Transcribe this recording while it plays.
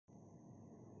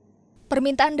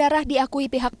Permintaan darah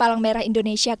diakui pihak Palang Merah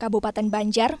Indonesia Kabupaten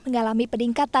Banjar mengalami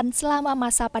peningkatan selama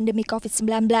masa pandemi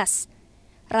COVID-19.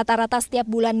 Rata-rata setiap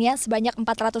bulannya sebanyak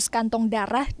 400 kantong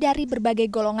darah dari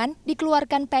berbagai golongan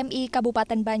dikeluarkan PMI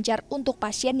Kabupaten Banjar untuk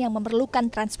pasien yang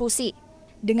memerlukan transfusi.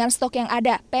 Dengan stok yang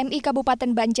ada, PMI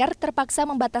Kabupaten Banjar terpaksa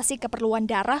membatasi keperluan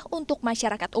darah untuk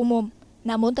masyarakat umum.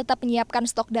 Namun tetap menyiapkan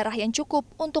stok darah yang cukup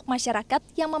untuk masyarakat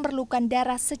yang memerlukan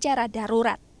darah secara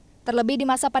darurat. Terlebih di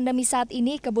masa pandemi saat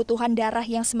ini, kebutuhan darah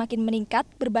yang semakin meningkat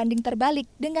berbanding terbalik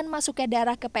dengan masuknya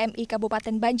darah ke PMI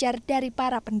Kabupaten Banjar dari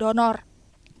para pendonor.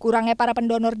 Kurangnya para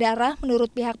pendonor darah menurut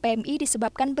pihak PMI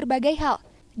disebabkan berbagai hal.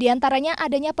 Di antaranya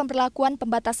adanya pemberlakuan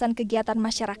pembatasan kegiatan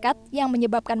masyarakat yang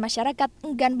menyebabkan masyarakat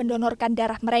enggan mendonorkan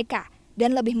darah mereka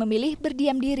dan lebih memilih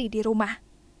berdiam diri di rumah.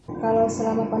 Kalau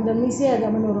selama pandemi sih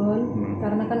agak menurun,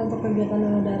 karena kan untuk kegiatan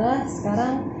donor darah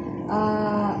sekarang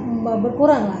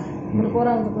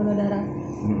berkurang untuk donor darah.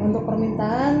 Untuk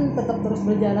permintaan tetap terus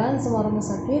berjalan semua rumah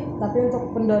sakit, tapi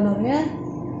untuk pendonornya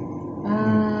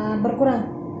berkurang.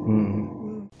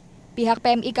 Pihak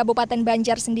PMI Kabupaten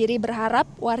Banjar sendiri berharap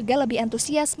warga lebih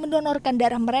antusias mendonorkan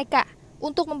darah mereka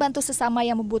untuk membantu sesama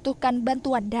yang membutuhkan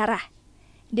bantuan darah.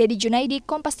 Dedi Junaidi,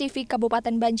 Kompas TV,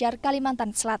 Kabupaten Banjar,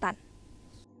 Kalimantan Selatan.